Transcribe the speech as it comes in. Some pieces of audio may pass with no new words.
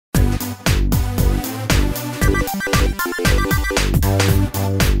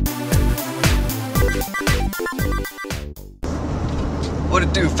What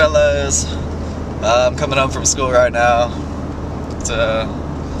it do, fellas? I'm coming home from school right now. It's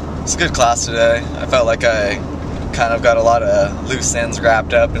a good class today. I felt like I kind of got a lot of loose ends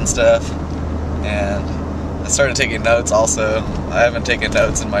wrapped up and stuff, and I started taking notes also. I haven't taken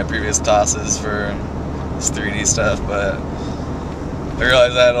notes in my previous classes for this 3D stuff, but I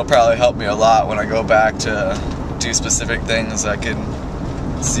realize that it'll probably help me a lot when I go back to do specific things. I can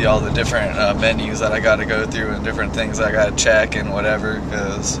see all the different menus that I got to go through and different things I got to check and whatever,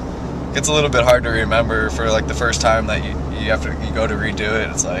 because it gets a little bit hard to remember for like the first time that you go to redo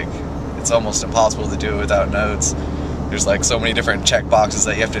it. It's like it's almost impossible to do it without notes. There's like so many different check boxes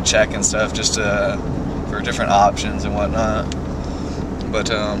that you have to check and stuff just for different options and whatnot.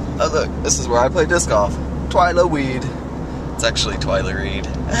 But oh look, this is where I play disc golf. Twi'lek. It's actually Twi'lek.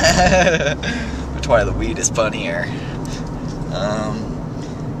 But Twi'lek is funnier.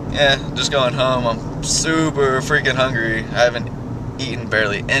 Yeah, just going home. I'm super freaking hungry. I haven't eaten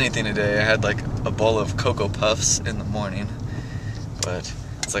barely anything today. I had like a bowl of Cocoa Puffs in the morning, but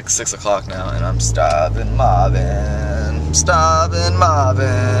it's like 6 o'clock now and I'm starving Marvin. Starving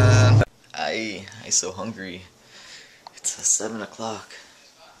Marvin. I'm so hungry. It's 7 o'clock.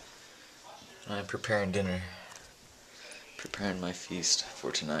 I'm preparing dinner. Preparing my feast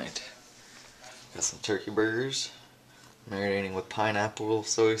for tonight. Got some turkey burgers. Marinating with pineapple,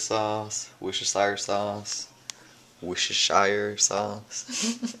 soy sauce, Worcestershire sauce,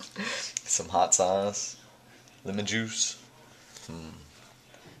 some hot sauce, lemon juice.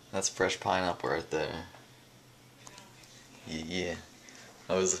 That's fresh pineapple right there. Yeah.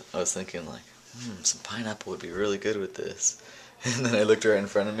 I was thinking like, some pineapple would be really good with this. And then I looked right in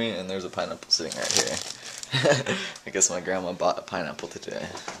front of me and there's a pineapple sitting right here. I guess my grandma bought a pineapple today.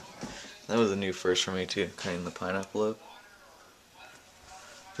 That was a new first for me too, cutting the pineapple up.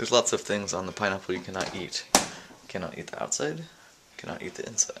 There's lots of things on the pineapple you cannot eat. You cannot eat the outside, you cannot eat the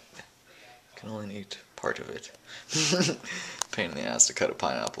inside. You can only eat part of it. Pain in the ass to cut a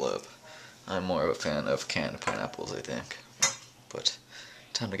pineapple up. I'm more of a fan of canned pineapples, I think. But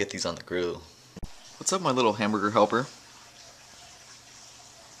time to get these on the grill. What's up, my little hamburger helper?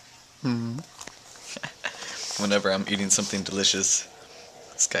 Whenever I'm eating something delicious,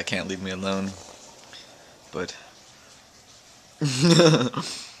 this guy can't leave me alone. But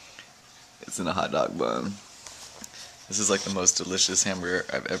it's in a hot dog bun. This is like the most delicious hamburger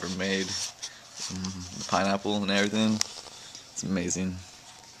I've ever made. The pineapple and everything. It's amazing.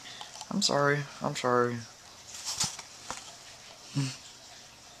 I'm sorry.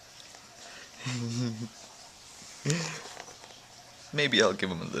 Maybe I'll give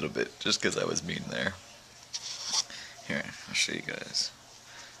him a little bit, just because I was mean there. Here, I'll show you guys.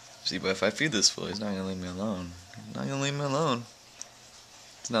 See, but if I feed this fool, he's not gonna leave me alone. He's not gonna leave me alone.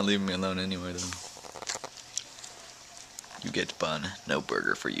 He's not leaving me alone anyway, though. You get bun, no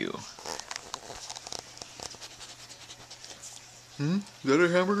burger for you. Is that a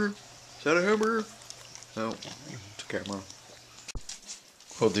hamburger? Is that a hamburger? No, it's a camera.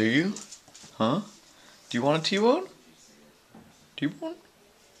 Well, do you? Huh? Do you want a T-bone? T-bone?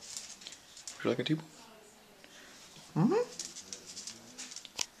 Would you like a T-bone?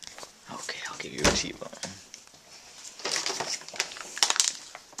 Okay, I'll give you a T-bone.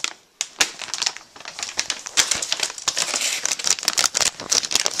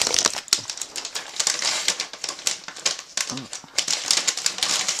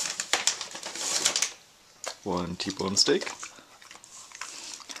 One T-bone steak.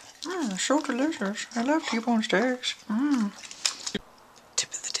 So delicious. I love T-bone steaks.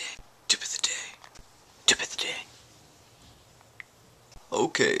 Tip of the day. Tip of the day. Tip of the day.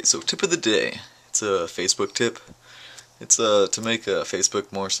 Okay, so tip of the day. It's a Facebook tip. It's to make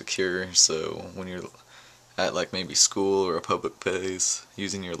Facebook more secure, so when you're at like maybe school or a public place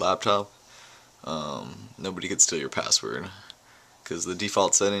using your laptop, nobody can steal your password, because the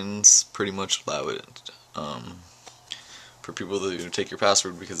default settings pretty much allow it for people to take your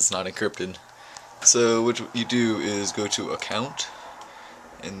password because it's not encrypted. So what you do is go to account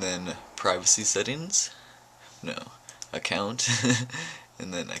and then privacy settings. No, account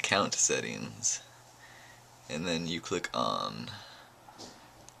and then account settings, and then you click on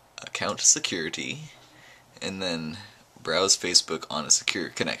account security and then browse Facebook on a secure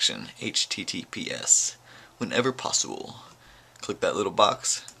connection, HTTPS, whenever possible. Click that little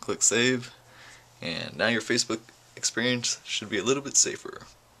box, click save, and now your Facebook experience should be a little bit safer.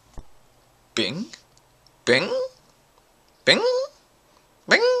 Bing, bing, bing,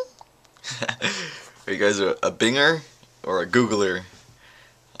 bing. Are you guys a binger or a Googler?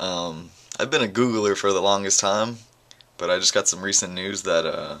 I've been a Googler for the longest time, but I just got some recent news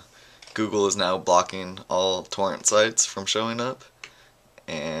that Google is now blocking all torrent sites from showing up,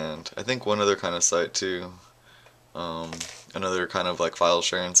 and I think one other kind of site too. Another kind of like file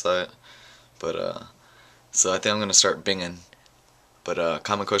sharing site. But so I think I'm gonna start binging. But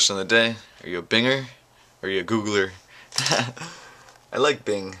common question of the day: are you a binger or are you a Googler? I like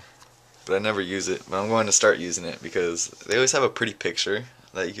Bing, but I never use it. But I'm going to start using it because they always have a pretty picture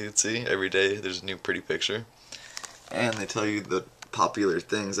that you can see every day. There's a new pretty picture, and they tell you the popular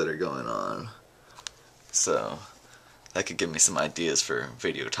things that are going on. So that could give me some ideas for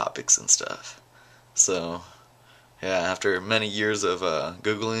video topics and stuff. So yeah, after many years of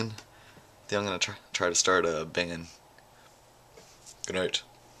Googling, I think I'm gonna try to start binging. Good night.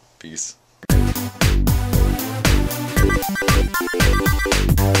 Peace.